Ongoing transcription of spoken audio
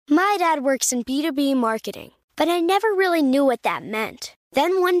My dad works in B2B marketing, but I never really knew what that meant.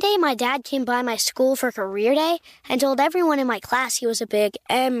 Then one day my dad came by my school for career day and told everyone in my class he was a big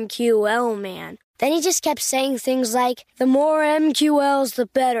MQL man. Then he just kept saying things like, the more MQLs, the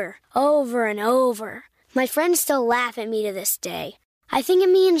better, over and over. My friends still laugh at me to this day. I think it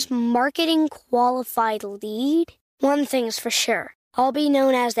means marketing qualified lead. One thing's for sure, I'll be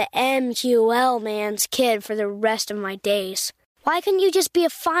known as the MQL man's kid for the rest of my days. Why couldn't you just be a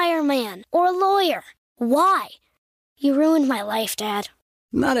fireman or a lawyer? Why? You ruined my life, Dad.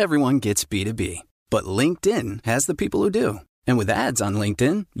 Not everyone gets B2B, but LinkedIn has the people who do. And with ads on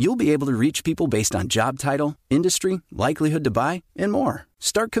LinkedIn, you'll be able to reach people based on job title, industry, likelihood to buy, and more.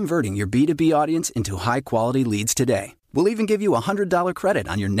 Start converting your B2B audience into high-quality leads today. We'll even give you a $100 credit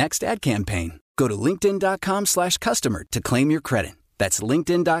on your next ad campaign. Go to linkedin.com/customer to claim your credit. That's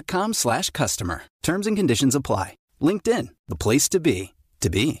linkedin.com/customer. Terms and conditions apply. LinkedIn, the place to be, to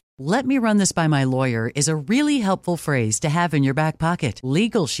be. "Let me run this by my lawyer" is a really helpful phrase to have in your back pocket.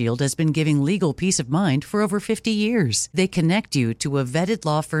 Legal Shield has been giving legal peace of mind for over 50 years. They connect you to a vetted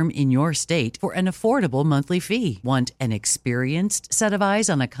law firm in your state for an affordable monthly fee. Want an experienced set of eyes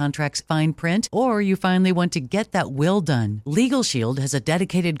on a contract's fine print? Or you finally want to get that will done? Legal Shield has a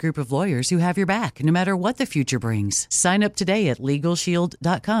dedicated group of lawyers who have your back, no matter what the future brings. Sign up today at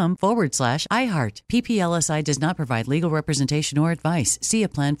LegalShield.com/iHeart. PPLSI does not provide legal representation or advice. See a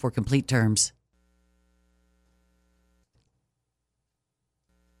plan for complete terms.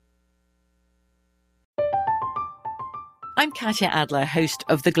 I'm Katya Adler, host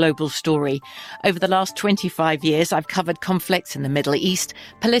of The Global Story. Over the last 25 years, I've covered conflicts in the Middle East,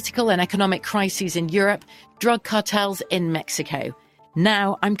 political and economic crises in Europe, drug cartels in Mexico.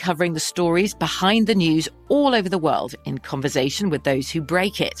 Now I'm covering the stories behind the news all over the world in conversation with those who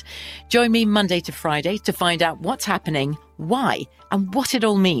break it. Join me Monday to Friday to find out what's happening, why, and what it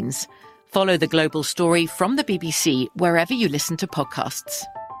all means. Follow The Global Story from the BBC wherever you listen to podcasts.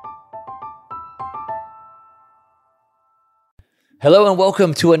 Hello and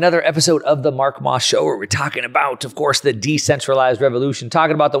welcome to another episode of The Mark Moss Show, where we're talking about, of course, the decentralized revolution,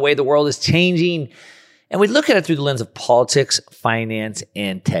 talking about the way the world is changing. And we look at it through the lens of politics, finance,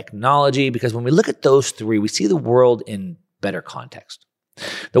 and technology, because when we look at those three, we see the world in better context.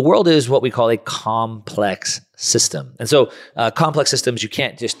 The world is what we call a complex system. And so complex systems, you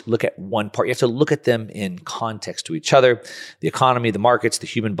can't just look at one part. You have to look at them in context to each other, the economy, the markets, the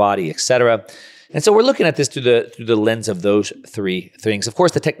human body, etc. And so we're looking at this through the lens of those three things. Of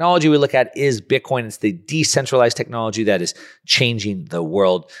course, the technology we look at is Bitcoin. It's the decentralized technology that is changing the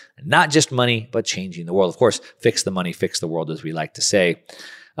world. Not just money, but changing the world. Of course, fix the money, fix the world, as we like to say.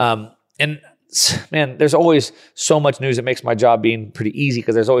 And man, there's always so much news that makes my job being pretty easy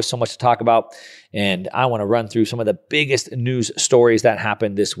because there's always so much to talk about. And I want to run through some of the biggest news stories that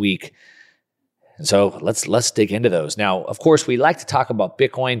happened this week. And so let's dig into those. Now, of course, we like to talk about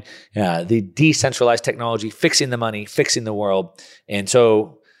Bitcoin, the decentralized technology, fixing the money, fixing the world. And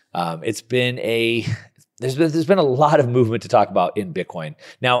so there's been a lot of movement to talk about in Bitcoin.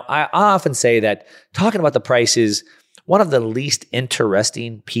 Now, I often say that talking about the price is one of the least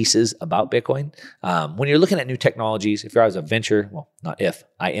interesting pieces about Bitcoin. When you're looking at new technologies, if you're as a venture, well, not if,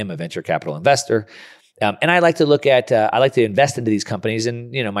 I am a venture capital investor. And I like to look at, I like to invest into these companies.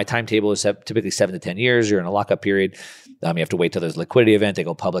 And, my timetable is typically 7 to 10 years. You're in a lockup period. You have to wait till there's a liquidity event. They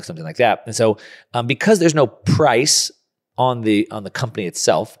go public, something like that. And so because there's no price on the company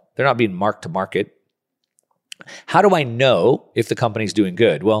itself, they're not being marked to market. How do I know if the company's doing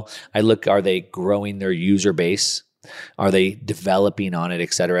good? Well, I look, are they growing their user base? Are they developing on it,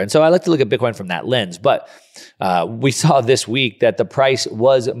 et cetera? And so I like to look at Bitcoin from that lens. But we saw this week that the price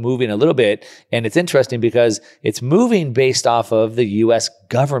was moving a little bit. And it's interesting because it's moving based off of the U.S.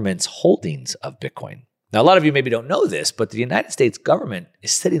 government's holdings of Bitcoin. Now, a lot of you maybe don't know this, but the United States government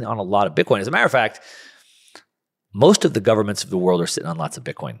is sitting on a lot of Bitcoin. As a matter of fact, most of the governments of the world are sitting on lots of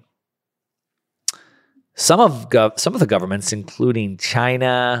Bitcoin. Some of the governments, including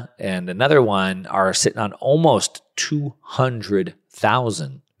China and another one, are sitting on almost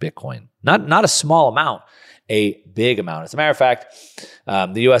 200,000 Bitcoin. Not a small amount, a big amount. As a matter of fact,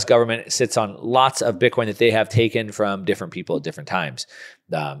 the U.S. government sits on lots of Bitcoin that they have taken from different people at different times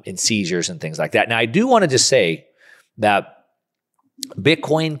in seizures and things like that. Now, I do want to just say that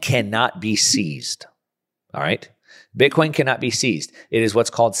Bitcoin cannot be seized. All right? Bitcoin cannot be seized. It is what's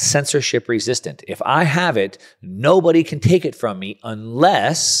called censorship resistant. If I have it, nobody can take it from me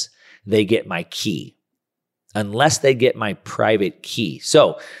unless they get my key, unless they get my private key.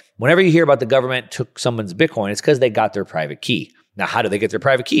 So whenever you hear about the government took someone's Bitcoin, it's because they got their private key. Now, how do they get their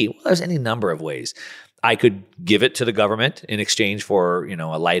private key? Well, there's any number of ways. I could give it to the government in exchange for,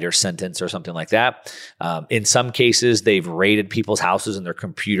 a lighter sentence or something like that. In some cases, they've raided people's houses and their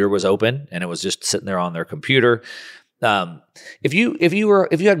computer was open and it was just sitting there on their computer. If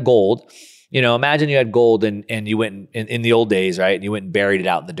you had gold, imagine you had gold and you went in the old days, right? And you went and buried it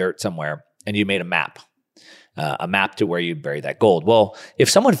out in the dirt somewhere and you made a map to where you bury that gold. Well, if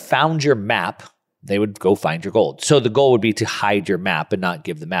someone found your map, they would go find your gold. So the goal would be to hide your map and not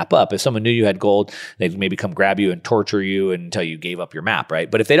give the map up. If someone knew you had gold, they'd maybe come grab you and torture you until you gave up your map,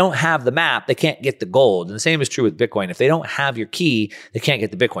 right? But if they don't have the map, they can't get the gold. And the same is true with Bitcoin. If they don't have your key, they can't get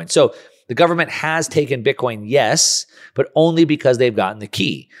the Bitcoin. So the government has taken Bitcoin, yes, but only because they've gotten the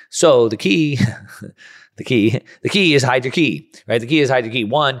key. So the key, the key is hide your key, right? The key is hide your key.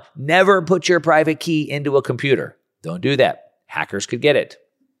 One, never put your private key into a computer. Don't do that. Hackers could get it.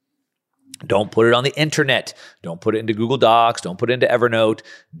 Don't put it on the internet. Don't put it into Google Docs. Don't put it into Evernote.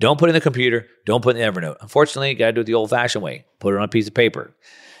 Don't put it in the computer. Don't put it in Evernote. Unfortunately, you got to do it the old-fashioned way. Put it on a piece of paper.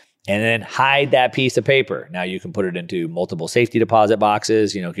 And then hide that piece of paper. Now you can put it into multiple safety deposit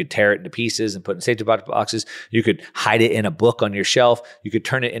boxes. You could tear it into pieces and put it in safety deposit boxes. You could hide it in a book on your shelf. You could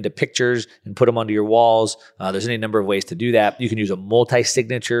turn it into pictures and put them onto your walls. There's any number of ways to do that. You can use a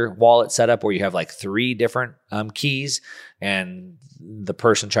multi-signature wallet setup where you have like 3 different keys, and the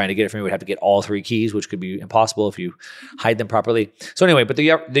person trying to get it from you would have to get all 3 keys, which could be impossible if you hide them properly. So anyway, but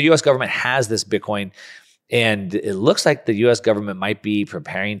the U.S. government has this Bitcoin. And it looks like the U.S. government might be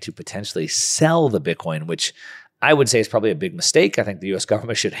preparing to potentially sell the Bitcoin, which I would say is probably a big mistake. I think the U.S.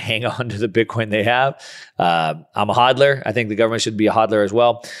 government should hang on to the Bitcoin they have. I'm a hodler. I think the government should be a hodler as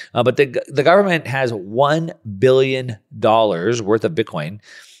well. But the government has $1 billion worth of Bitcoin,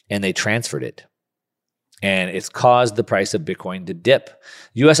 and they transferred it. And it's caused the price of Bitcoin to dip.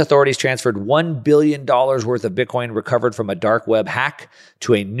 U.S. authorities transferred $1 billion worth of Bitcoin recovered from a dark web hack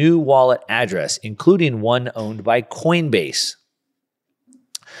to a new wallet address, including one owned by Coinbase.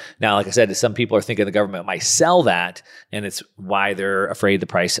 Now, like I said, some people are thinking the government might sell that, and it's why they're afraid the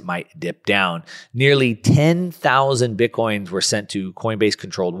price might dip down. Nearly 10,000 Bitcoins were sent to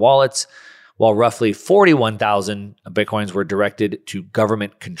Coinbase-controlled wallets, while roughly 41,000 Bitcoins were directed to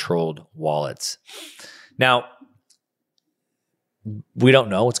government-controlled wallets. Now, we don't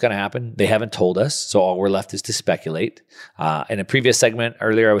know what's going to happen. They haven't told us, so all we're left is to speculate. In a previous segment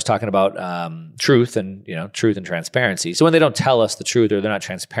earlier, I was talking about truth and transparency. So when they don't tell us the truth or they're not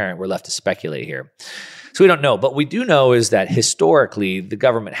transparent, we're left to speculate here. So we don't know. But we do know is that historically, the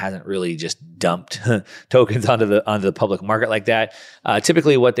government hasn't really just dumped tokens onto the public market like that.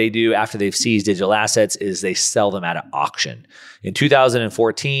 Typically, what they do after they've seized digital assets is they sell them at an auction. In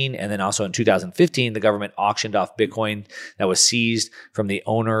 2014 and then also in 2015, the government auctioned off Bitcoin that was seized from the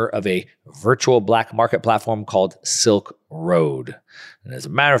owner of a virtual black market platform called Silk Road. And as a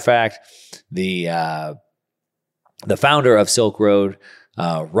matter of fact, the founder of Silk Road,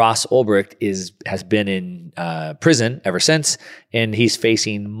 Ross Ulbricht, has been in prison ever since, and he's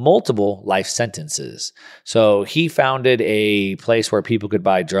facing multiple life sentences. So he founded a place where people could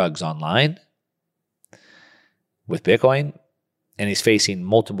buy drugs online with Bitcoin, and he's facing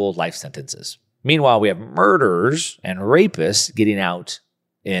multiple life sentences. Meanwhile, we have murderers and rapists getting out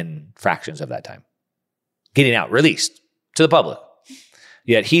in fractions of that time, getting out, released to the public.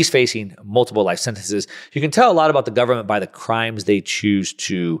 Yet he's facing multiple life sentences. You can tell a lot about the government by the crimes they choose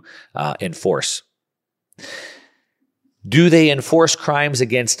to enforce. Do they enforce crimes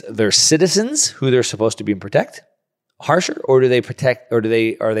against their citizens, who they're supposed to be protect, harsher, or do they protect, or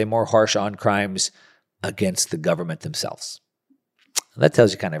are they more harsh on crimes against the government themselves? That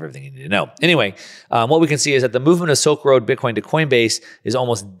tells you kind of everything you need to know. Anyway, what we can see is that the movement of Silk Road Bitcoin to Coinbase is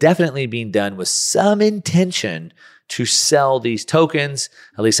almost definitely being done with some intention to sell these tokens.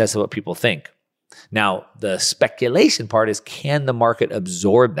 At least that's what people think. Now, the speculation part is, can the market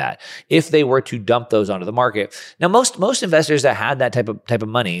absorb that if they were to dump those onto the market? Now, most investors that had that type of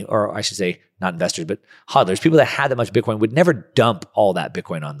money, or I should say not investors, but hodlers, people that had that much Bitcoin would never dump all that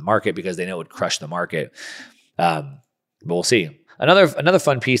Bitcoin on the market because they know it would crush the market. But we'll see. Another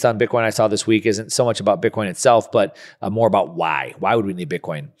fun piece on Bitcoin I saw this week isn't so much about Bitcoin itself, but more about why. Why would we need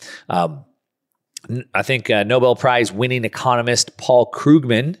Bitcoin? I think Nobel Prize winning economist Paul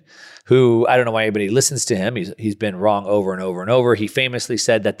Krugman, who I don't know why anybody listens to him. He's been wrong over and over and over. He famously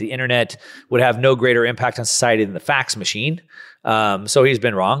said that the internet would have no greater impact on society than the fax machine. So he's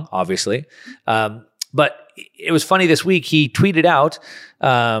been wrong, obviously. But it was funny this week. He tweeted out,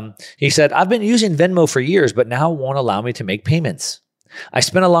 he said, "I've been using Venmo for years, but now it won't allow me to make payments. I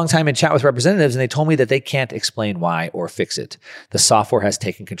spent a long time in chat with representatives, and they told me that they can't explain why or fix it. The software has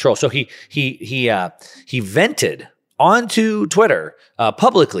taken control." So he vented onto Twitter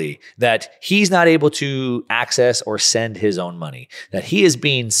publicly that he's not able to access or send his own money, that he is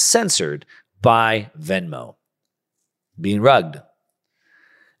being censored by Venmo, being rugged.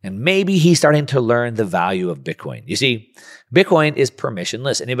 And maybe he's starting to learn the value of Bitcoin. You see, Bitcoin is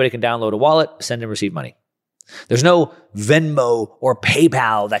permissionless. Anybody can download a wallet, send and receive money. There's no Venmo or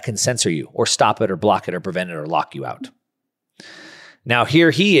PayPal that can censor you or stop it or block it or prevent it or lock you out. Now,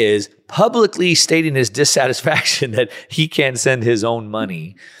 here he is publicly stating his dissatisfaction that he can't send his own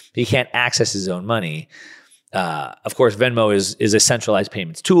money. He can't access his own money. Of course, Venmo is a centralized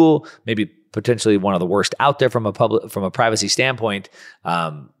payments tool, maybe potentially one of the worst out there from a privacy standpoint.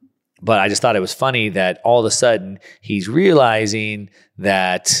 But I just thought it was funny that all of a sudden he's realizing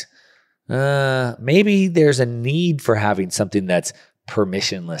that maybe there's a need for having something that's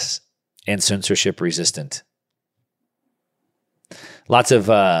permissionless and censorship resistant. Lots of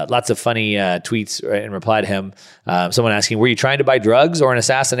funny tweets in reply to him. Someone asking, were you trying to buy drugs or an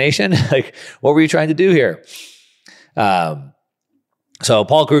assassination? Like, what were you trying to do here? So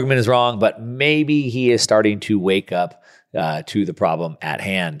Paul Krugman is wrong, but maybe he is starting to wake up to the problem at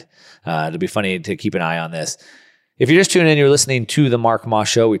hand. It'll be funny to keep an eye on this. If you're just tuning in, you're listening to The Mark Moss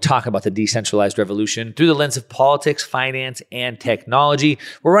Show. We talk about the decentralized revolution through the lens of politics, finance, and technology.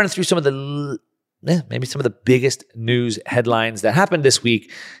 We're running through some of the biggest news headlines that happened this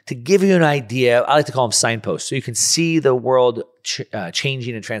week to give you an idea. I like to call them signposts, so you can see the world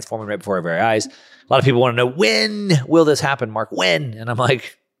changing and transforming right before our very eyes. A lot of people want to know, when will this happen, Mark? When? And I'm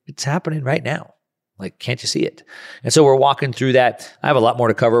like, it's happening right now. Like, can't you see it? And so we're walking through that. I have a lot more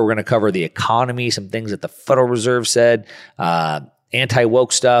to cover. We're going to cover the economy, some things that the Federal Reserve said,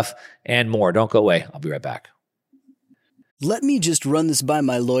 anti-woke stuff, and more. Don't go away. I'll be right back. "Let me just run this by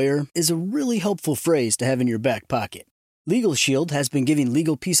my lawyer" is a really helpful phrase to have in your back pocket. Legal Shield has been giving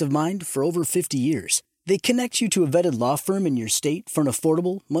legal peace of mind for over 50 years. They connect you to a vetted law firm in your state for an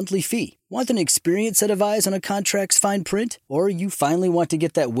affordable monthly fee. Want an experienced set of eyes on a contract's fine print? Or you finally want to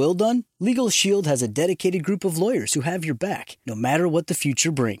get that will done? Legal Shield has a dedicated group of lawyers who have your back, no matter what the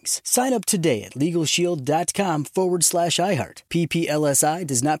future brings. Sign up today at LegalShield.com/iHeart. PPLSI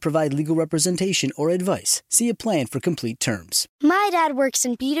does not provide legal representation or advice. See a plan for complete terms. My dad works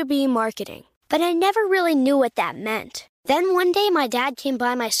in B2B marketing, but I never really knew what that meant. Then one day my dad came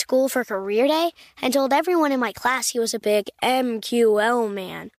by my school for career day and told everyone in my class he was a big MQL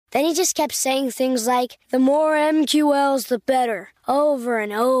man. Then he just kept saying things like, "The more MQLs, the better," over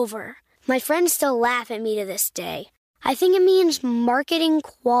and over. My friends still laugh at me to this day. I think it means marketing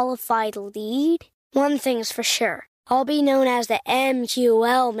qualified lead. One thing's for sure, I'll be known as the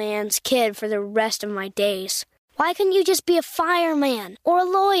MQL man's kid for the rest of my days. Why couldn't you just be a fireman or a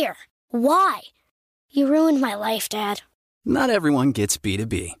lawyer? Why? You ruined my life, Dad. Not everyone gets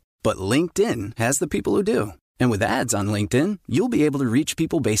B2B, but LinkedIn has the people who do. And with ads on LinkedIn, you'll be able to reach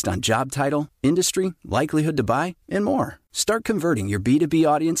people based on job title, industry, likelihood to buy, and more. Start converting your B2B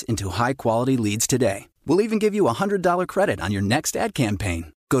audience into high-quality leads today. We'll even give you a $100 credit on your next ad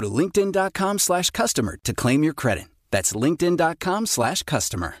campaign. Go to linkedin.com/customer to claim your credit. That's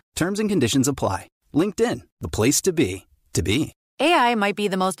linkedin.com/customer. Terms and conditions apply. LinkedIn, the place to be, to be. AI might be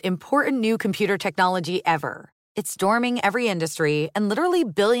the most important new computer technology ever. It's storming every industry, and literally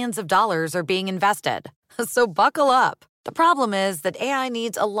billions of dollars are being invested. So buckle up. The problem is that AI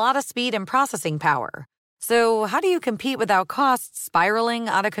needs a lot of speed and processing power. So how do you compete without costs spiraling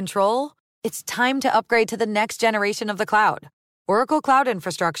out of control? It's time to upgrade to the next generation of the cloud. Oracle Cloud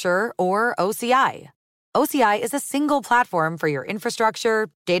Infrastructure, or OCI. OCI is a single platform for your infrastructure,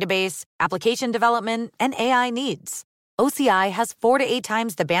 database, application development, and AI needs. OCI has 4 to 8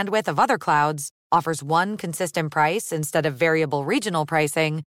 times the bandwidth of other clouds, offers one consistent price instead of variable regional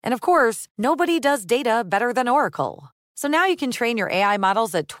pricing, and of course, nobody does data better than Oracle. So now you can train your AI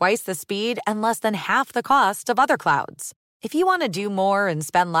models at twice the speed and less than half the cost of other clouds. If you want to do more and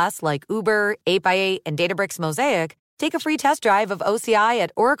spend less like Uber, 8x8, and Databricks Mosaic, take a free test drive of OCI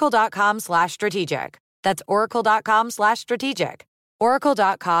at oracle.com/strategic. That's oracle.com/strategic.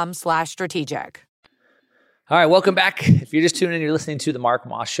 Oracle.com/strategic. All right, welcome back. If you're just tuning in, you're listening to The Mark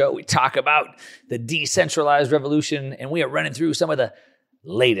Moss Show. We talk about the decentralized revolution, and we are running through some of the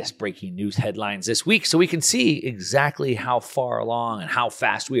latest breaking news headlines this week so we can see exactly how far along and how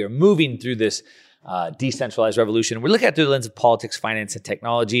fast we are moving through this decentralized revolution. We're looking at it through the lens of politics, finance, and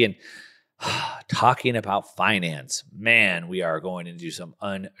technology, and talking about finance. Man, we are going into some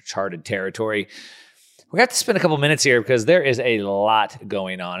uncharted territory. We have to spend a couple minutes here because there is a lot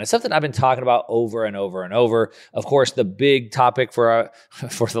going on. It's something I've been talking about over and over and over. Of course, the big topic for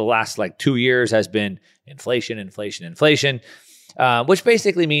the last 2 years has been inflation, which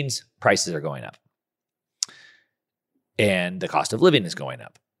basically means prices are going up. and the cost of living is going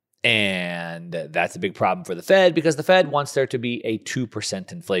up. And that's a big problem for the Fed because the Fed wants there to be a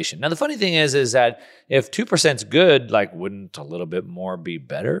 2% inflation. Now, the funny thing is that if 2% is good, like, wouldn't a little bit more be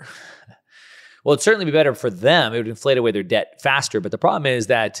better? Well, it'd certainly be better for them. It would inflate away their debt faster. But the problem is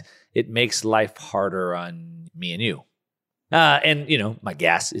that it makes life harder on me and you. And, my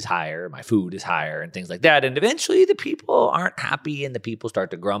gas is higher, my food is higher, and things like that. And eventually the people aren't happy and the people start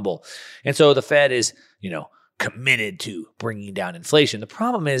to grumble. And so the Fed is, committed to bringing down inflation. The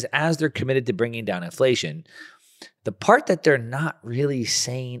problem is, as they're committed to bringing down inflation, the part that they're not really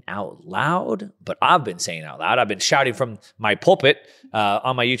saying out loud, but I've been saying out loud, I've been shouting from my pulpit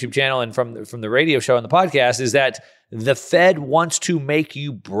on my YouTube channel and from the radio show and the podcast, is that the Fed wants to make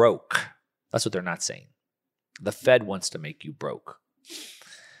you broke. That's what they're not saying. The Fed wants to make you broke.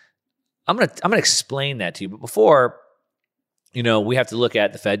 I'm gonna explain that to you, but before, we have to look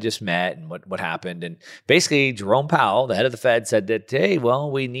at the Fed just met and what happened. And basically, Jerome Powell, the head of the Fed, said that, hey,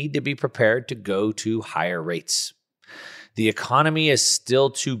 well, we need to be prepared to go to higher rates. The economy is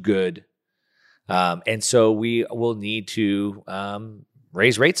still too good. And so we will need to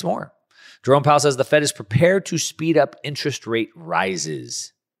raise rates more. Jerome Powell says the Fed is prepared to speed up interest rate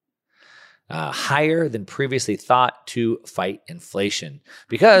rises higher than previously thought to fight inflation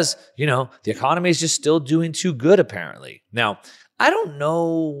because, the economy is just still doing too good, apparently. Now, I don't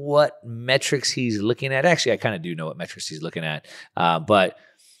know what metrics he's looking at. Actually, I kind of do know what metrics he's looking at. But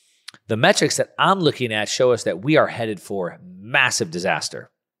the metrics that I'm looking at show us that we are headed for massive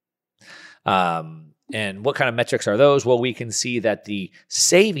disaster. And what kind of metrics are those? Well, we can see that the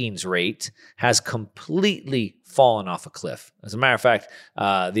savings rate has completely fallen off a cliff. As a matter of fact,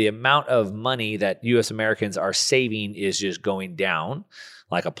 the amount of money that U.S. Americans are saving is just going down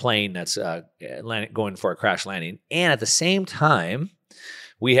like a plane that's going for a crash landing. And at the same time,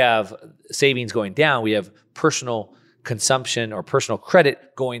 we have savings going down. We have personal consumption or personal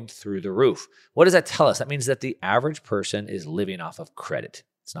credit going through the roof. What does that tell us? That means that the average person is living off of credit.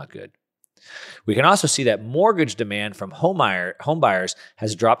 It's not good. We can also see that mortgage demand from home buyers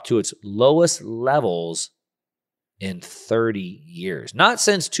has dropped to its lowest levels in 30 years. Not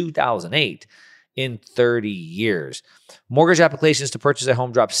since 2008, in 30 years. Mortgage applications to purchase a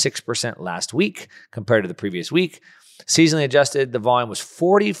home dropped 6% last week compared to the previous week. Seasonally adjusted, the volume was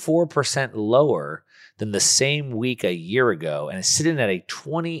 44% lower than the same week a year ago and is sitting at a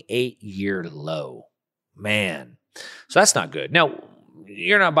 28-year low. Man, so that's not good. Now,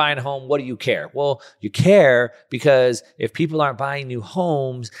 you're not buying a home. What do you care? Well, you care because if people aren't buying new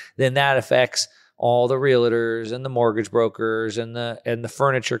homes, then that affects all the realtors and the mortgage brokers and the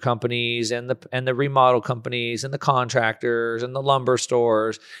furniture companies and the remodel companies and the contractors and the lumber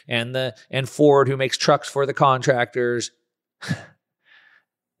stores and Ford, who makes trucks for the contractors.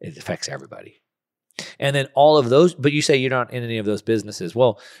 It affects everybody. And then all of those, but you say you're not in any of those businesses.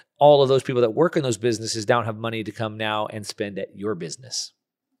 Well, all of those people that work in those businesses don't have money to come now and spend at your business.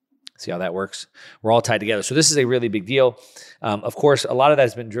 See how that works? We're all tied together. So this is a really big deal. Of course, a lot of that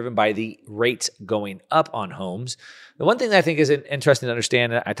has been driven by the rates going up on homes. The one thing that I think is interesting to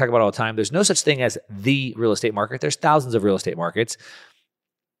understand, I talk about all the time, there's no such thing as the real estate market. There's thousands of real estate markets.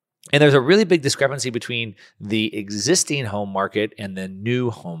 And there's a really big discrepancy between the existing home market and the new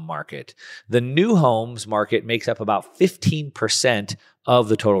home market. The new homes market makes up about 15% of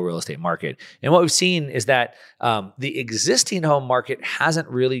the total real estate market. And what we've seen is that the existing home market hasn't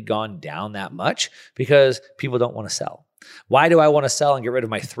really gone down that much because people don't want to sell. Why do I want to sell and get rid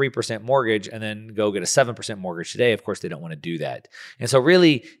of my 3% mortgage and then go get a 7% mortgage today? Of course, they don't want to do that. And so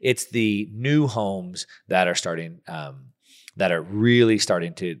really, it's the new homes that are starting that are really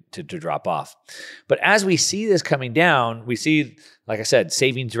starting to drop off. But as we see this coming down, we see, like I said,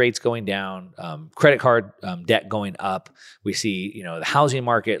 savings rates going down, credit card debt going up. We see, the housing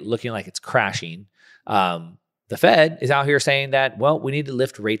market looking like it's crashing. The Fed is out here saying that, well, we need to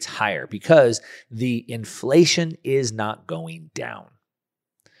lift rates higher because the inflation is not going down.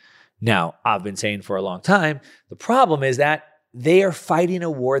 Now, I've been saying for a long time, the problem is that they are fighting a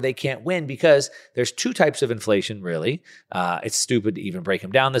war they can't win because there's two types of inflation, really. It's stupid to even break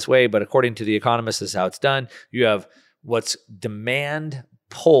them down this way, but according to The Economist, this is how it's done. You have what's demand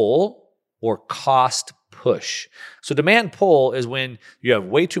pull or cost push. So demand pull is when you have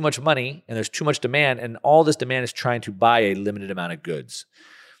way too much money and there's too much demand, and all this demand is trying to buy a limited amount of goods.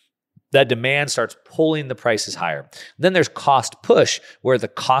 That demand starts pulling the prices higher. Then there's cost push, where the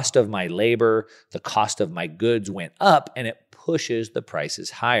cost of my labor, the cost of my goods went up, and it pushes the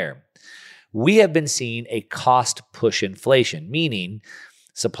prices higher. We have been seeing a cost push inflation, meaning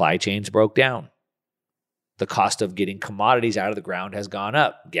supply chains broke down. the cost of getting commodities out of the ground has gone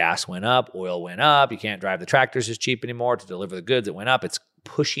up. Gas went up, oil went up. You can't drive the tractors as cheap anymore to deliver the goods. It went up. It's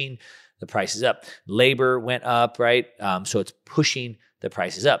pushing the prices up. Labor went up, right? So it's pushing the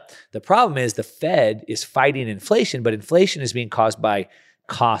prices up. The problem is the Fed is fighting inflation, but inflation is being caused by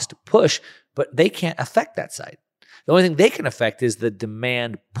cost push, but they can't affect that side. The only thing they can affect is the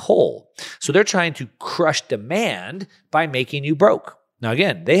demand pull. So they're trying to crush demand by making you broke. Now,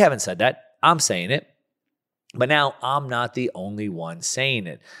 again, they haven't said that. I'm saying it. But now I'm not the only one saying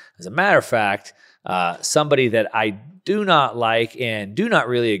it. As a matter of fact, somebody that I do not like and do not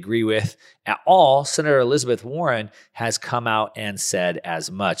really agree with at all, Senator Elizabeth Warren, has come out and said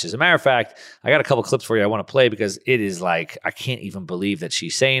as much. As a matter of fact, I got a couple clips for you I want to play because it is like, I can't even believe that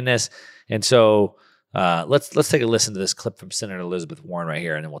she's saying this. And so let's take a listen to this clip from Senator Elizabeth Warren right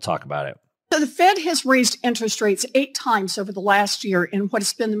here, and then we'll talk about it. So the Fed has raised interest rates 8 times over the last year in what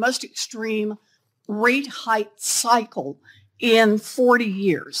has been the most extreme rate hike cycle in 40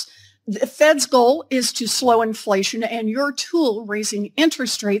 years. The Fed's goal is to slow inflation, and your tool, raising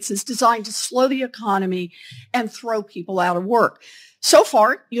interest rates, is designed to slow the economy and throw people out of work. So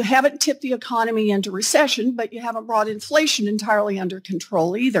far, you haven't tipped the economy into recession, but you haven't brought inflation entirely under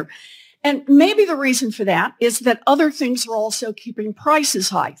control either. And maybe the reason for that is that other things are also keeping prices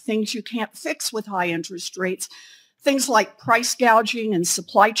high, things you can't fix with high interest rates, things like price gouging and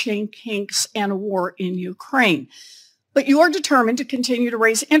supply chain kinks and a war in Ukraine. But you are determined to continue to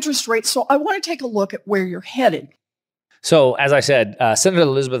raise interest rates, so I want to take a look at where you're headed. So, as I said, Senator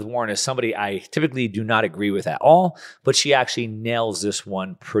Elizabeth Warren is somebody I typically do not agree with at all, but she actually nails this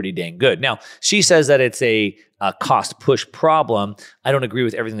one pretty dang good. Now, she says that it's a cost push problem. I don't agree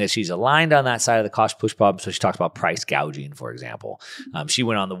with everything that she's aligned on that side of the cost push problem. So she talks about price gouging, for example. She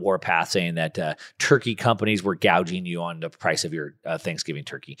went on the warpath saying that turkey companies were gouging you on the price of your Thanksgiving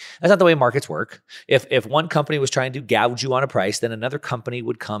turkey. That's not the way markets work. If one company was trying to gouge you on a price, then another company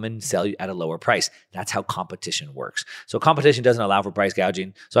would come and sell you at a lower price. That's how competition works. So competition doesn't allow for price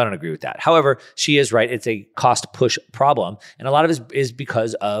gouging. So I don't agree with that. However, she is right. It's a cost push problem. And a lot of it is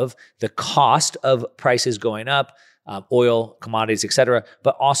because of the cost of prices going up, oil, commodities, et cetera,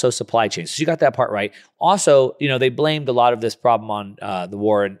 but also supply chains. So you got that part right. Also, they blamed a lot of this problem on the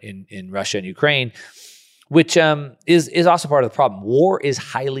war in Russia and Ukraine, which is also part of the problem. War is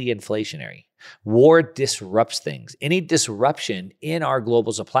highly inflationary. War disrupts things. Any disruption in our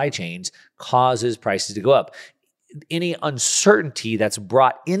global supply chains causes prices to go up. Any uncertainty that's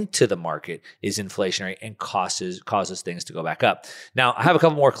brought into the market is inflationary and causes things to go back up. Now, I have a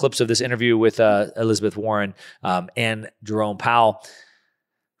couple more clips of this interview with Elizabeth Warren and Jerome Powell.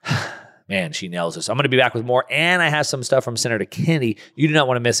 Man, she nails this. I'm going to be back with more, and I have some stuff from Senator Kennedy. You do not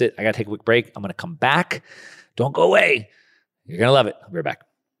want to miss it. I got to take a quick break. I'm going to come back. Don't go away. You're going to love it. I'll be right back.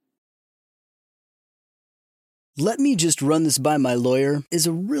 "Let me just run this by my lawyer" is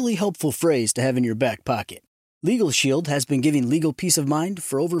a really helpful phrase to have in your back pocket. Legal Shield has been giving legal peace of mind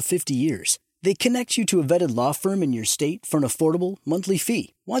for over 50 years. They connect you to a vetted law firm in your state for an affordable monthly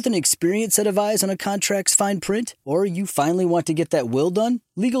fee. Want an experienced set of eyes on a contract's fine print? Or you finally want to get that will done?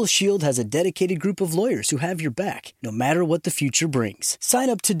 Legal Shield has a dedicated group of lawyers who have your back, no matter what the future brings. Sign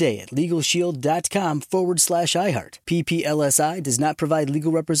up today at LegalShield.com/iHeart. PPLSI does not provide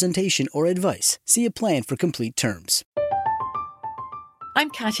legal representation or advice. See a plan for complete terms. I'm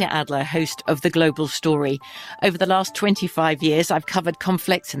Katya Adler, host of The Global Story. Over the last 25 years, I've covered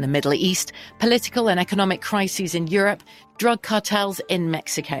conflicts in the Middle East, political and economic crises in Europe, drug cartels in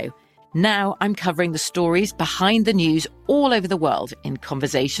Mexico. Now I'm covering the stories behind the news all over the world in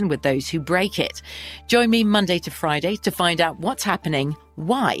conversation with those who break it. Join me Monday to Friday to find out what's happening,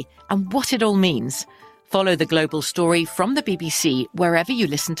 why, and what it all means. Follow The Global Story from the BBC wherever you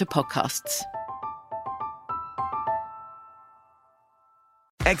listen to podcasts.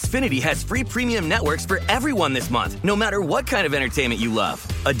 Xfinity has free premium networks for everyone this month, no matter what kind of entertainment you love.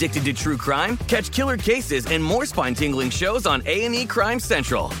 Addicted to true crime? Catch killer cases and more spine-tingling shows on A&E Crime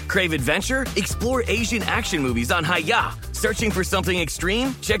Central. Crave adventure? Explore Asian action movies on Hi-Ya. Searching for something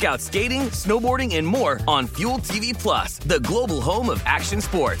extreme? Check out skating, snowboarding, and more on Fuel TV Plus, the global home of action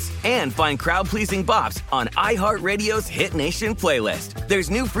sports. And find crowd-pleasing bops on iHeartRadio's Hit Nation playlist. There's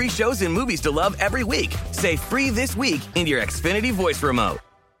new free shows and movies to love every week. Say free this week in your Xfinity voice remote.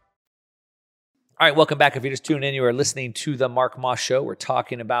 All right, welcome back. If you're just tuning in, you are listening to the Mark Moss Show. We're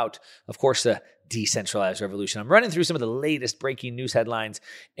talking about, of course, the decentralized revolution. I'm running through some of the latest breaking news headlines,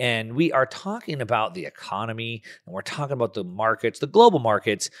 and we are talking about the economy, and we're talking about the markets, the global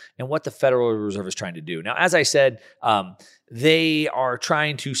markets, and what the Federal Reserve is trying to do. Now, as I said, they are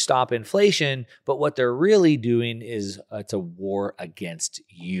trying to stop inflation, but what they're really doing is it's a war against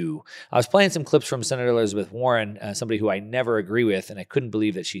you. I was playing some clips from Senator Elizabeth Warren, somebody who I never agree with, and I couldn't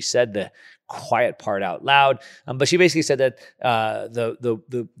believe that she said the quiet part out loud. But she basically said that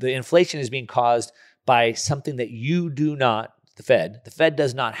the inflation is being caused by something that you do not, the Fed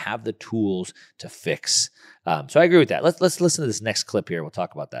does not have the tools to fix. So I agree with that. Let's listen to this next clip here. We'll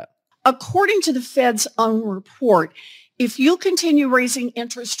talk about that. According to the Fed's own report, if you continue raising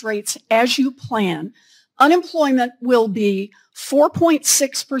interest rates as you plan, unemployment will be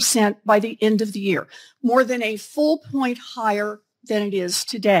 4.6% by the end of the year, more than a full point higher than it is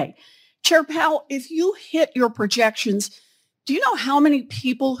today. Chair Powell, if you hit your projections, do you know how many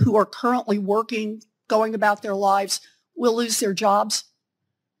people who are currently working, going about their lives, will lose their jobs?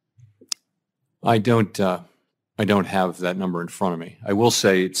 I don't have that number in front of me. I will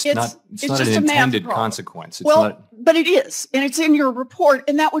say it's not an intended consequence. But it is, and it's in your report,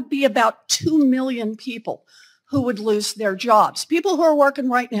 and that would be about 2 million people who would lose their jobs. People who are working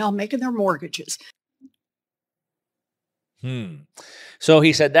right now, making their mortgages. So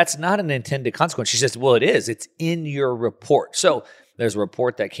he said that's not an intended consequence. She says, well, it is. It's in your report. So there's a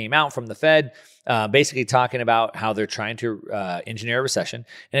report that came out from the Fed basically talking about how they're trying to engineer a recession.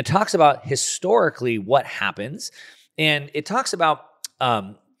 And it talks about historically what happens. And it talks about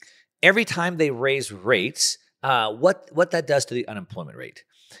every time they raise rates, what that does to the unemployment rate.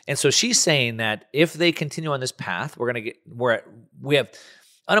 And so she's saying that if they continue on this path, we have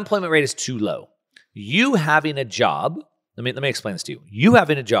unemployment rate is too low. You having a job, let me explain this to you. You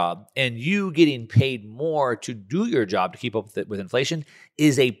having a job and you getting paid more to do your job to keep up with inflation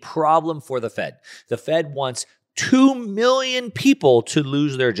is a problem for the Fed. The Fed wants 2 million people to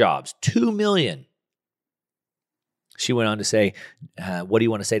lose their jobs. 2 million. She went on to say, what do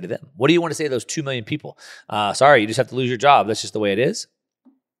you want to say to them? What do you want to say to those 2 million people? Sorry, you just have to lose your job. That's just the way it is.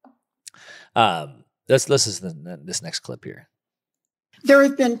 Let's listen to this next clip here. There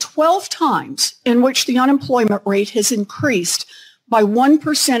have been 12 times in which the unemployment rate has increased by 1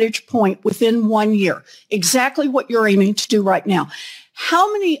 percentage point within 1 year, exactly what you're aiming to do right now.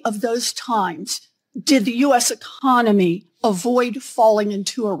 How many of those times did the U.S. economy avoid falling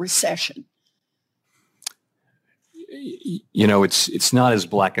into a recession? You know, it's not as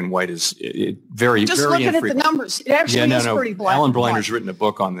black and white as very just very looking infrequent. At the numbers. It actually is pretty black. Alan and white. Blinder's written a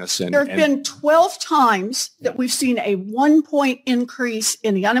book on this. There have been 12 times that we've seen a 1 point increase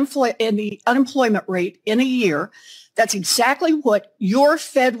in the unemployment rate in a year. That's exactly what your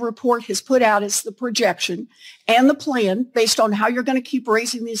Fed report has put out as the projection and the plan based on how you're going to keep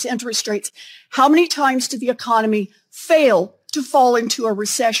raising these interest rates. How many times did the economy fail to fall into a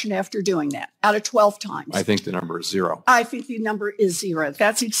recession after doing that? Out of 12 times. I think the number is 0. I think the number is 0.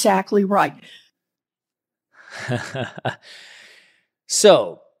 That's exactly right.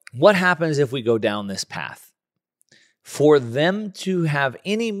 So what happens if we go down this path? For them to have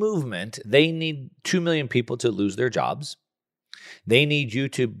any movement, they need 2 million people to lose their jobs. They need you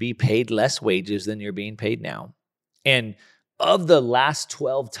to be paid less wages than you're being paid now. And of the last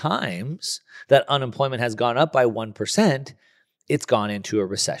 12 times that unemployment has gone up by 1%, it's gone into a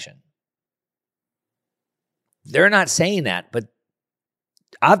recession. They're not saying that, but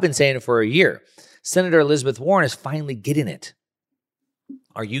I've been saying it for a year. Senator Elizabeth Warren is finally getting it.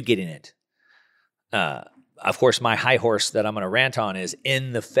 Are you getting it? Of course, my high horse that I'm going to rant on is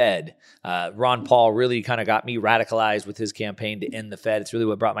end the Fed. Ron Paul really kind of got me radicalized with his campaign to end the Fed. It's really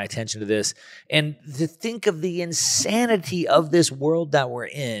what brought my attention to this. And to think of the insanity of this world that we're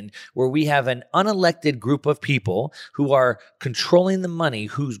in, where we have an unelected group of people who are controlling the money,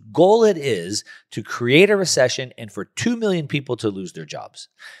 whose goal it is to create a recession and for 2 million people to lose their jobs.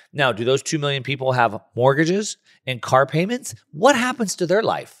 Now, do those 2 million people have mortgages and car payments? What happens to their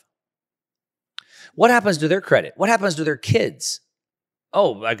life? What happens to their credit? What happens to their kids?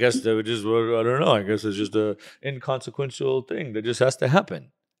 Oh, I guess they would just, I don't know. I guess it's just an inconsequential thing that just has to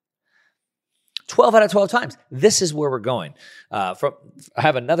happen. 12 out of 12 times. This is where we're going. I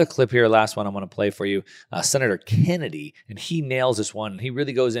have another clip here, last one I'm going to play for you. Senator Kennedy, and he nails this one. He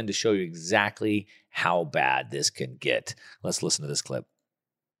really goes in to show you exactly how bad this can get. Let's listen to this clip.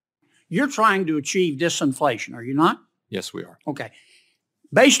 You're trying to achieve disinflation, are you not? Yes, we are. Okay.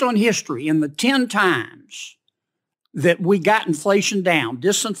 Based on history, in the 10 times that we got inflation down,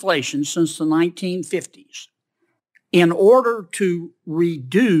 disinflation since the 1950s, in order to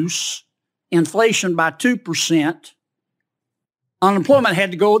reduce inflation by 2%, unemployment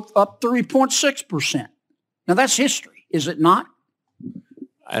had to go up 3.6%. Now, that's history, is it not?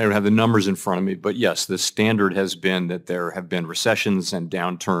 I don't have the numbers in front of me, but yes, the standard has been that there have been recessions and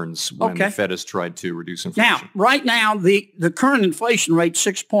downturns when the Fed has tried to reduce inflation. Now, right now, the current inflation rate is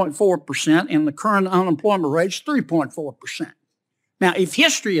 6.4% and the current unemployment rate is 3.4%. Now, if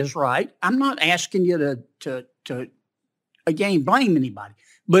history is right, I'm not asking you to again, blame anybody,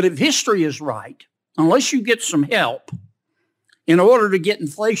 but if history is right, unless you get some help, in order to get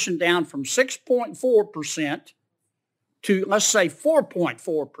inflation down from 6.4% to, let's say,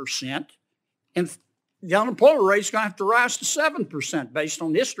 4.4%, and the unemployment rate is going to have to rise to 7% based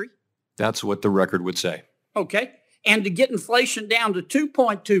on history. That's what the record would say. Okay. And to get inflation down to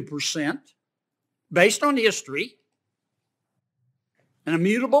 2.2% based on history, an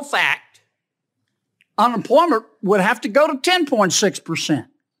immutable fact, unemployment would have to go to 10.6%.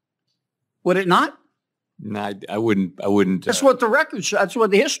 Would it not? No, I wouldn't. That's what the record shows. That's what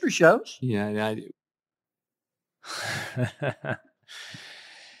the history shows. Yeah.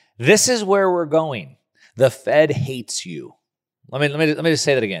 This is where we're going. The Fed hates you. Let me just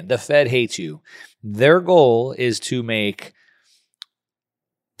say that again. The Fed hates you. Their goal is to make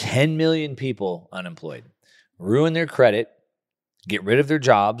 10 million people unemployed, ruin their credit, get rid of their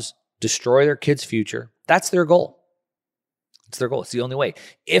jobs, destroy their kids' future. That's their goal. It's their goal. It's the only way.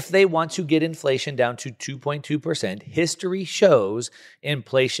 If they want to get inflation down to 2.2%, history shows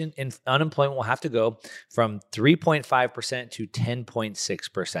unemployment will have to go from 3.5% to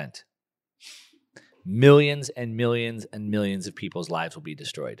 10.6%. Millions and millions and millions of people's lives will be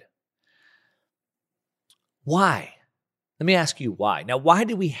destroyed. Why? Let me ask you why. Now, why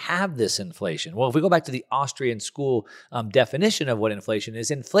do we have this inflation? Well, if we go back to the Austrian school definition of what inflation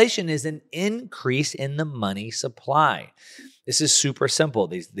is an increase in the money supply. This is super simple.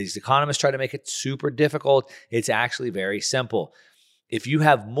 These economists try to make it super difficult. It's actually very simple. If you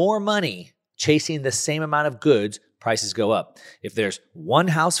have more money chasing the same amount of goods, prices go up. If there's one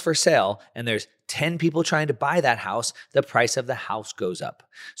house for sale and there's 10 people trying to buy that house, the price of the house goes up.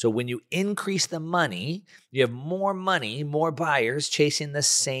 So when you increase the money, you have more money, more buyers chasing the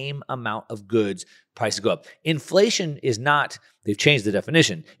same amount of goods, prices go up. Inflation is not, they've changed the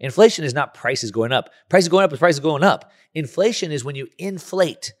definition. Inflation is not prices going up. Prices going up is prices going up. Inflation is when you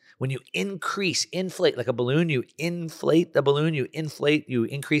inflate. When you inflate like a balloon, you inflate the balloon, you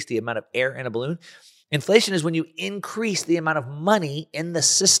increase the amount of air in a balloon. Inflation is when you increase the amount of money in the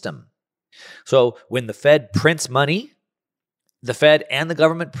system. So when the Fed prints money, the Fed and the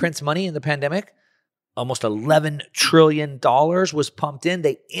government prints money in the pandemic, almost $11 trillion was pumped in.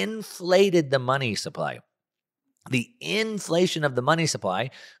 They inflated the money supply. The inflation of the money supply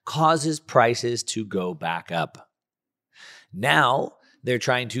causes prices to go back up. Now they're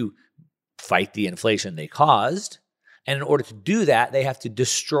trying to fight the inflation they caused. And in order to do that, they have to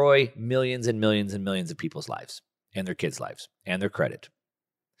destroy millions and millions and millions of people's lives and their kids' lives and their credit.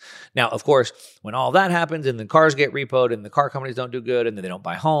 Now, of course, when all that happens and the cars get repoed and the car companies don't do good and then they don't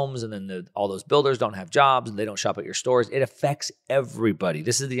buy homes and then all those builders don't have jobs and they don't shop at your stores, it affects everybody.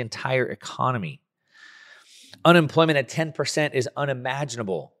 This is the entire economy. Unemployment at 10% is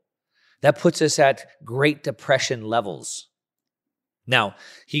unimaginable. That puts us at Great Depression levels. Now,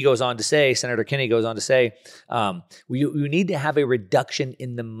 he goes on to say, Senator Kinney goes on to say, we need to have a reduction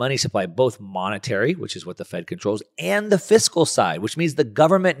in the money supply, both monetary, which is what the Fed controls, and the fiscal side, which means the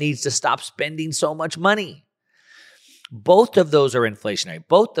government needs to stop spending so much money. Both of those are inflationary.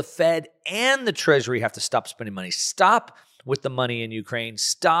 Both the Fed and the Treasury have to stop spending money. Stop with the money in Ukraine.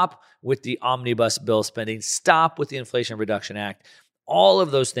 Stop with the omnibus bill spending. Stop with the Inflation Reduction Act. All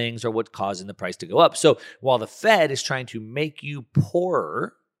of those things are what's causing the price to go up. So while the Fed is trying to make you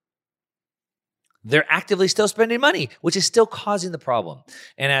poorer, they're actively still spending money, which is still causing the problem.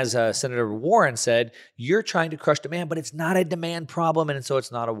 And as Senator Warren said, you're trying to crush demand, but it's not a demand problem, and so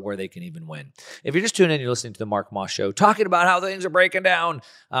it's not a war they can even win. If you're just tuning in, you're listening to the Mark Moss Show, talking about how things are breaking down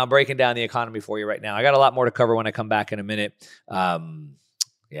the economy for you right now. I got a lot more to cover when I come back in a minute. Some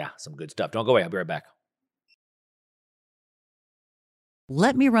good stuff. Don't go away. I'll be right back.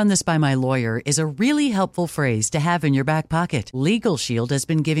 "Let me run this by my lawyer" is a really helpful phrase to have in your back pocket. Legal Shield has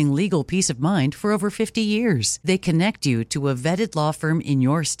been giving legal peace of mind for over 50 years. They connect you to a vetted law firm in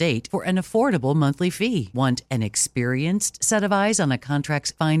your state for an affordable monthly fee. Want an experienced set of eyes on a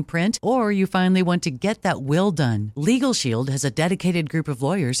contract's fine print? Or you finally want to get that will done? Legal Shield has a dedicated group of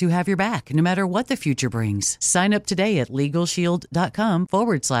lawyers who have your back, no matter what the future brings. Sign up today at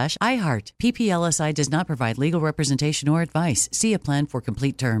LegalShield.com/iHeart. PPLSI does not provide legal representation or advice. See a plan for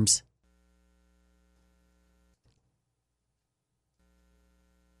complete terms.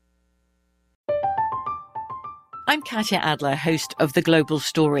 I'm Katya Adler, host of The Global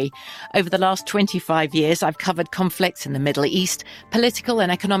Story. Over the last 25 years, I've covered conflicts in the Middle East, political and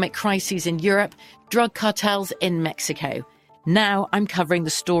economic crises in Europe, drug cartels in Mexico. Now I'm covering the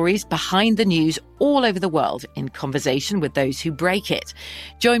stories behind the news all over the world in conversation with those who break it.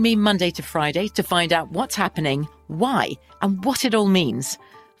 Join me Monday to Friday to find out what's happening, why, and what it all means.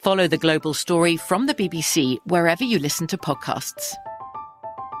 Follow The Global Story from the BBC wherever you listen to podcasts.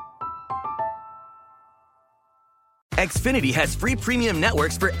 Xfinity has free premium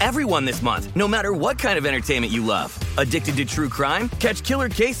networks for everyone this month, no matter what kind of entertainment you love. Addicted to true crime? Catch killer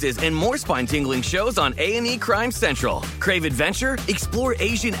cases and more spine-tingling shows on A&E Crime Central. Crave adventure? Explore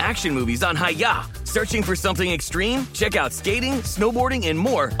Asian action movies on Hi-YAH. Searching for something extreme? Check out skating, snowboarding, and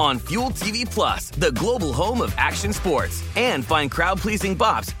more on Fuel TV Plus, the global home of action sports. And find crowd-pleasing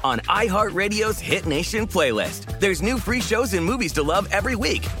bops on iHeartRadio's Hit Nation playlist. There's new free shows and movies to love every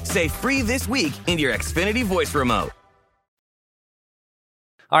week. Say free this week in your Xfinity voice remote.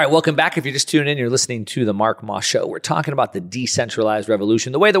 All right, welcome back. If you're just tuning in, you're listening to The Mark Moss Show. We're talking about the decentralized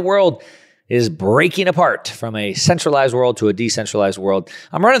revolution, the way the world is breaking apart from a centralized world to a decentralized world.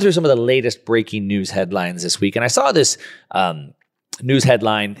 I'm running through some of the latest breaking news headlines this week, and I saw this news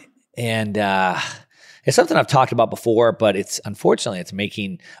headline, and it's something I've talked about before, but unfortunately it's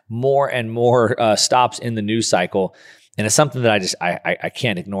making more and more stops in the news cycle, and it's something that I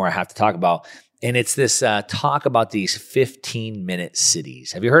can't ignore. I have to talk about. And it's this talk about these 15-minute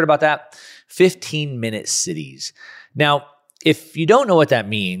cities. Have you heard about that? 15-minute cities. Now, if you don't know what that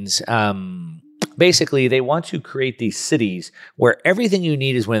means, basically they want to create these cities where everything you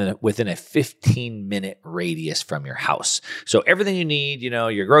need is within a 15-minute radius from your house. So everything you need,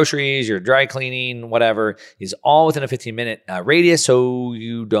 your groceries, your dry cleaning, whatever, is all within a 15-minute radius, so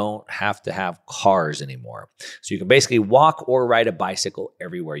you don't have to have cars anymore. So you can basically walk or ride a bicycle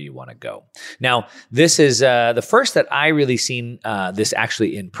everywhere you want to go. Now, this is the first that I really seen this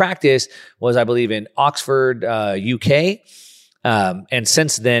actually in practice was, I believe, in Oxford, UK. And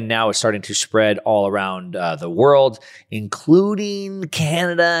since then, now it's starting to spread all around the world, including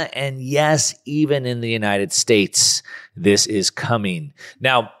Canada. And yes, even in the United States, this is coming.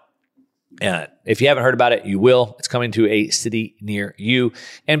 Now, if you haven't heard about it, you will. It's coming to a city near you.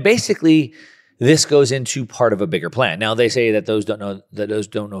 And basically, this goes into part of a bigger plan. Now, they say that those don't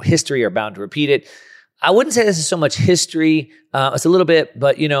know history are bound to repeat it. I wouldn't say this is so much history. It's a little bit,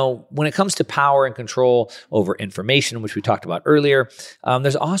 but when it comes to power and control over information, which we talked about earlier,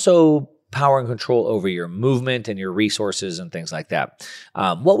 there's also power and control over your movement and your resources and things like that.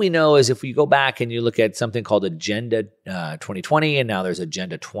 What we know is if we go back and you look at something called Agenda 2020, and now there's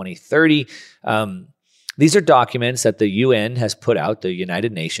Agenda 2030, these are documents that the UN has put out, the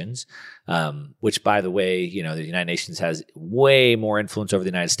United Nations, which, by the way, the United Nations has way more influence over the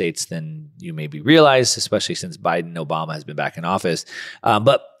United States than you maybe realize, especially since Biden and Obama has been back in office.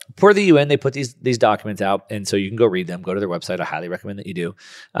 But for the UN, they put these documents out, and so you can go read them. Go to their website. I highly recommend that you do.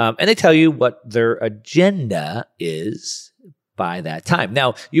 And they tell you what their agenda is by that time.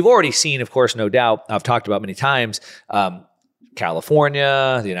 Now, you've already seen, of course, no doubt, I've talked about many times,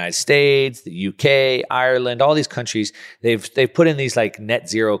 California, the United States, the UK, Ireland, all these countries, they've put in these like net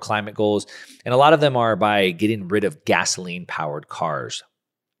zero climate goals. And a lot of them are by getting rid of gasoline powered cars.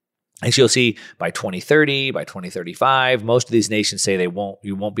 As you'll see, by 2030, by 2035, most of these nations say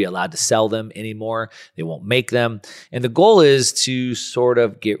you won't be allowed to sell them anymore. They won't make them. And the goal is to sort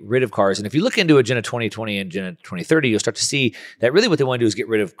of get rid of cars. And if you look into Agenda 2020 and Agenda 2030, you'll start to see that really what they want to do is get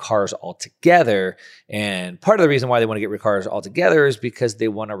rid of cars altogether. And part of the reason why they want to get rid of cars altogether is because they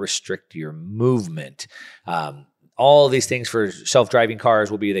want to restrict your movement. All these things for self-driving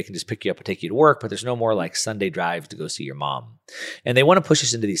cars will be they can just pick you up and take you to work, but there's no more like Sunday drives to go see your mom. And they want to push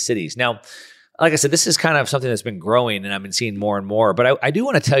us into these cities. Now, like I said, this is kind of something that's been growing and I've been seeing more and more, but I do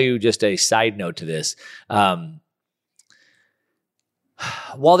want to tell you just a side note to this. While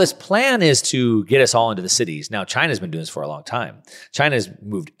this plan is to get us all into the cities, now China's been doing this for a long time. China's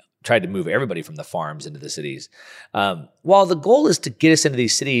tried to move everybody from the farms into the cities. While the goal is to get us into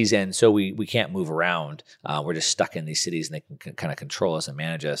these cities and so we can't move around, we're just stuck in these cities and they can kind of control us and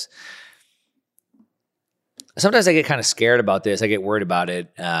manage us. Sometimes I get kind of scared about this. I get worried about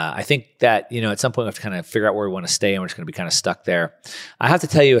it. I think that, at some point we have to kind of figure out where we want to stay and we're just going to be kind of stuck there. I have to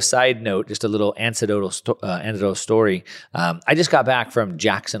tell you a side note, just a little anecdotal story. I just got back from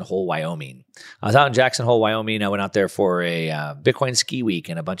Jackson Hole, Wyoming. I was out in Jackson Hole, Wyoming. I went out there for a Bitcoin ski week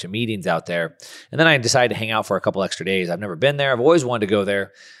and a bunch of meetings out there. And then I decided to hang out for a couple extra days. I've never been there. I've always wanted to go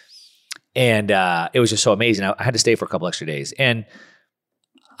there. And it was just so amazing. I had to stay for a couple extra days. And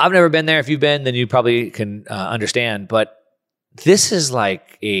I've never been there. If you've been, then you probably can understand. But this is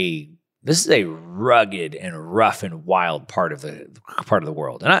like a this is a rugged and rough and wild part of the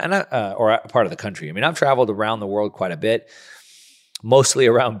world, or part of the country. I mean, I've traveled around the world quite a bit, mostly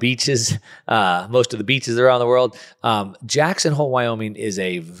around beaches. Most of the beaches around the world. Jackson Hole, Wyoming, is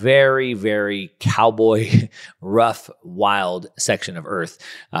a very, very cowboy, rough, wild section of Earth.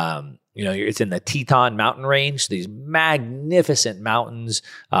 It's in the Teton Mountain Range. These magnificent mountains,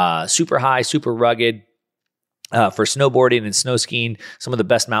 super high, super rugged. For snowboarding and snow skiing, some of the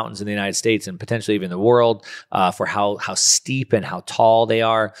best mountains in the United States and potentially even the world, for how steep and how tall they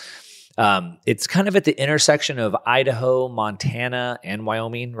are. It's kind of at the intersection of Idaho, Montana, and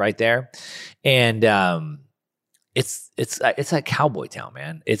Wyoming, right there. And it's like cowboy town,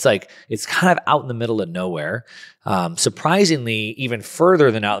 man. It's kind of out in the middle of nowhere. Surprisingly, even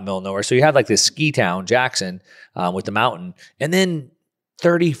further than out in the middle of nowhere. So you have like this ski town, Jackson, with the mountain, and then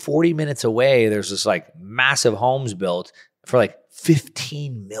 30, 40 minutes away, there's this like massive homes built for like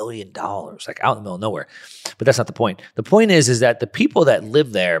 $15 million, like out in the middle of nowhere. But that's not the point. The point is that the people that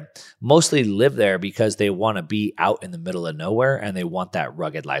live there mostly live there because they want to be out in the middle of nowhere and they want that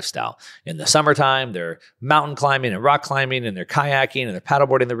rugged lifestyle. In the summertime, they're mountain climbing and rock climbing and they're kayaking and they're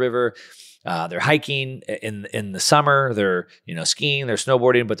paddleboarding the river. They're hiking in the summer. They're skiing, they're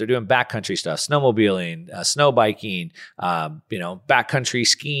snowboarding, but they're doing backcountry stuff: snowmobiling, snow biking, backcountry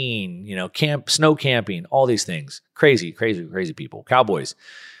skiing, snow camping, all these things. Crazy people, cowboys.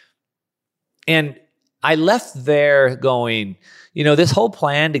 And I left there going, this whole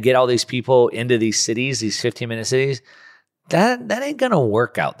plan to get all these people into these cities, these 15-minute cities, that ain't gonna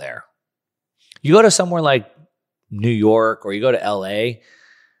work out there. You go to somewhere like New York or you go to LA.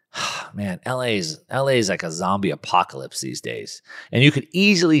 Man, LA is like a zombie apocalypse these days. And you could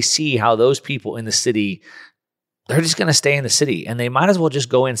easily see how those people in the city, they're just going to stay in the city and they might as well just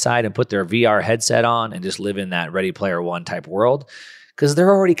go inside and put their VR headset on and just live in that Ready Player One type world because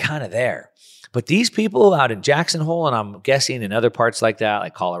they're already kind of there. But these people out in Jackson Hole, and I'm guessing in other parts like that,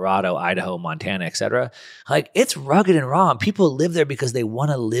 like Colorado, Idaho, Montana, etc., like it's rugged and raw. And people live there because they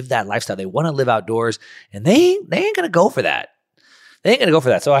want to live that lifestyle. They want to live outdoors, and they ain't going to go for that. They ain't gonna go for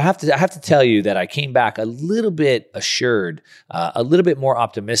that. So I have to tell you that I came back a little bit assured, a little bit more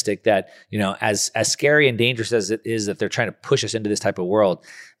optimistic that, as scary and dangerous as it is that they're trying to push us into this type of world,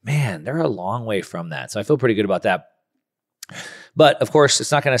 man, they're a long way from that. So I feel pretty good about that. But of course,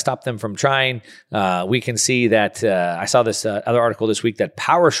 it's not going to stop them from trying. We can see that I saw this other article this week that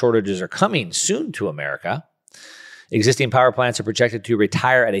power shortages are coming soon to America. Existing power plants are projected to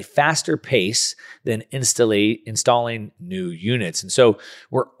retire at a faster pace than installing new units. And so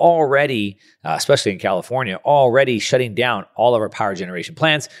we're already, especially in California, already shutting down all of our power generation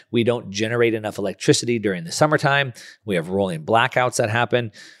plants. We don't generate enough electricity during the summertime. We have rolling blackouts that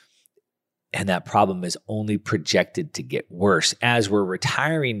happen. And that problem is only projected to get worse as we're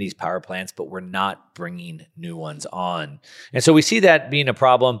retiring these power plants, but we're not bringing new ones on. And so we see that being a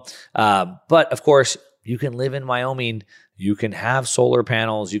problem. But of course, you can live in Wyoming, you can have solar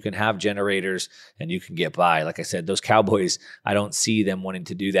panels, you can have generators, and you can get by. Like I said, those cowboys, I don't see them wanting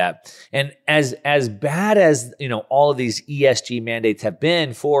to do that. And as bad as all of these ESG mandates have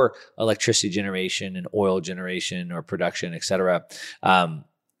been for electricity generation and oil generation or production, et cetera,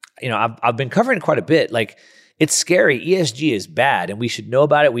 I've been covering quite a bit. Like, it's scary. ESG is bad, and we should know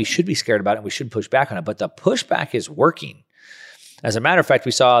about it. We should be scared about it. And we should push back on it. But the pushback is working. As a matter of fact,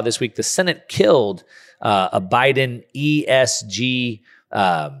 we saw this week the Senate killed a Biden ESG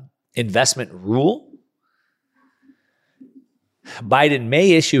investment rule. Biden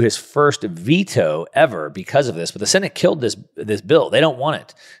may issue his first veto ever because of this, but the Senate killed this bill. They don't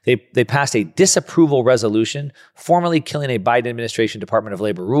want it. They passed a disapproval resolution, formally killing a Biden administration Department of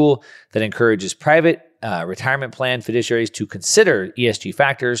Labor rule that encourages private retirement plan fiduciaries to consider ESG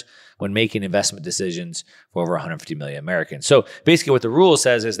factors when making investment decisions for over 150 million Americans. So basically what the rule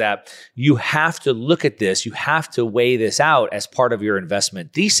says is that you have to look at this, you have to weigh this out as part of your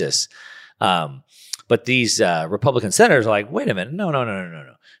investment thesis. But these Republican senators are like, wait a minute,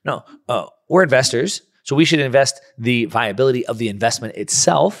 no. We're investors, so we should invest the viability of the investment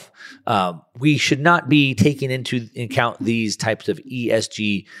itself. We should not be taking into account these types of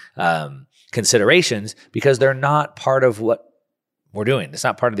ESG considerations because they're not part of what we're doing. It's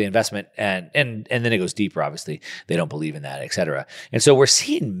not part of the investment. And then it goes deeper, obviously. They don't believe in that, et cetera. And so we're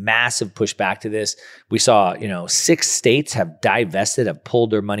seeing massive pushback to this. We saw, 6 states have divested, have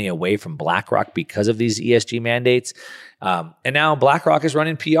pulled their money away from BlackRock because of these ESG mandates. And now BlackRock is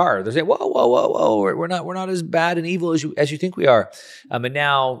running PR. They're saying, whoa, we're not as bad and evil as you think we are. And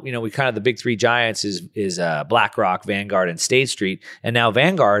now, we kind of the big 3 giants is BlackRock, Vanguard, and State Street. And now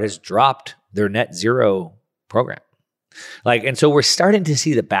Vanguard has dropped their net zero program. And so we're starting to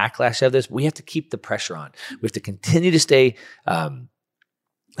see the backlash of this. We have to keep the pressure on. We have to continue to stay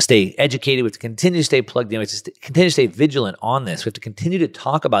educated. We have to continue to stay plugged in. We have to continue to stay vigilant on this. We have to continue to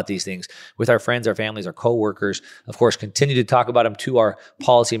talk about these things with our friends, our families, our coworkers. Of course, continue to talk about them to our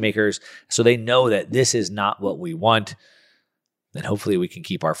policymakers so they know that this is not what we want. Then hopefully we can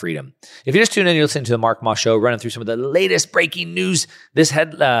keep our freedom. If you're just tuning in, you're listening to the Mark Moss Show, running through some of the latest breaking news,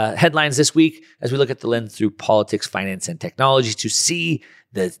 headlines this week, as we look at the lens through politics, finance, and technology to see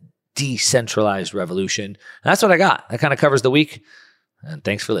the decentralized revolution. And that's what I got. That kind of covers the week. And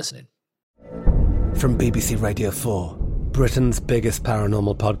thanks for listening. From BBC Radio 4, Britain's biggest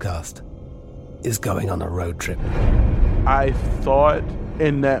paranormal podcast is going on a road trip. I thought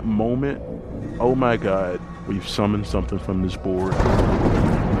in that moment, oh my God, we've summoned something from this board.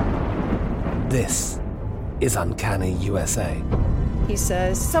 This is Uncanny USA. He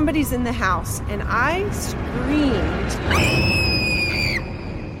says, somebody's in the house, and I screamed.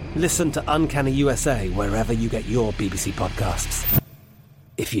 Listen to Uncanny USA wherever you get your BBC podcasts,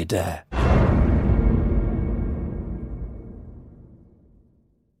 if you dare.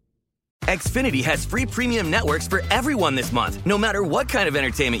 Xfinity has free premium networks for everyone this month, no matter what kind of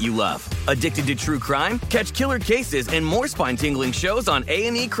entertainment you love. Addicted to true crime? Catch killer cases and more spine-tingling shows on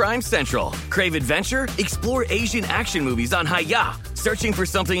A&E Crime Central. Crave adventure? Explore Asian action movies on Hi-YAH. Searching for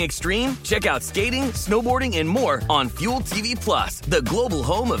something extreme? Check out skating, snowboarding, and more on Fuel TV Plus, the global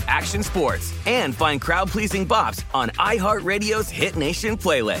home of action sports. And find crowd-pleasing bops on iHeartRadio's Hit Nation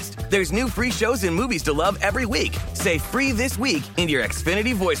playlist. There's new free shows and movies to love every week. Say free this week in your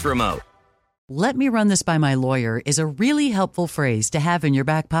Xfinity voice remote. "Let me run this by my lawyer" is a really helpful phrase to have in your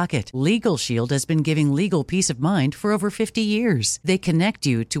back pocket. Legal Shield has been giving legal peace of mind for over 50 years. They connect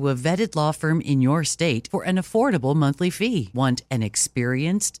you to a vetted law firm in your state for an affordable monthly fee. Want an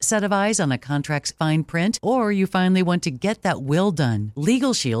experienced set of eyes on a contract's fine print? Or you finally want to get that will done?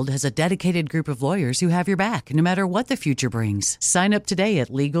 Legal Shield has a dedicated group of lawyers who have your back, no matter what the future brings. Sign up today at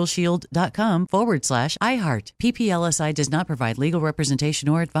LegalShield.com/iHeart. PPLSI does not provide legal representation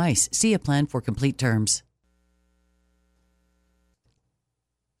or advice. See a plan for complete terms.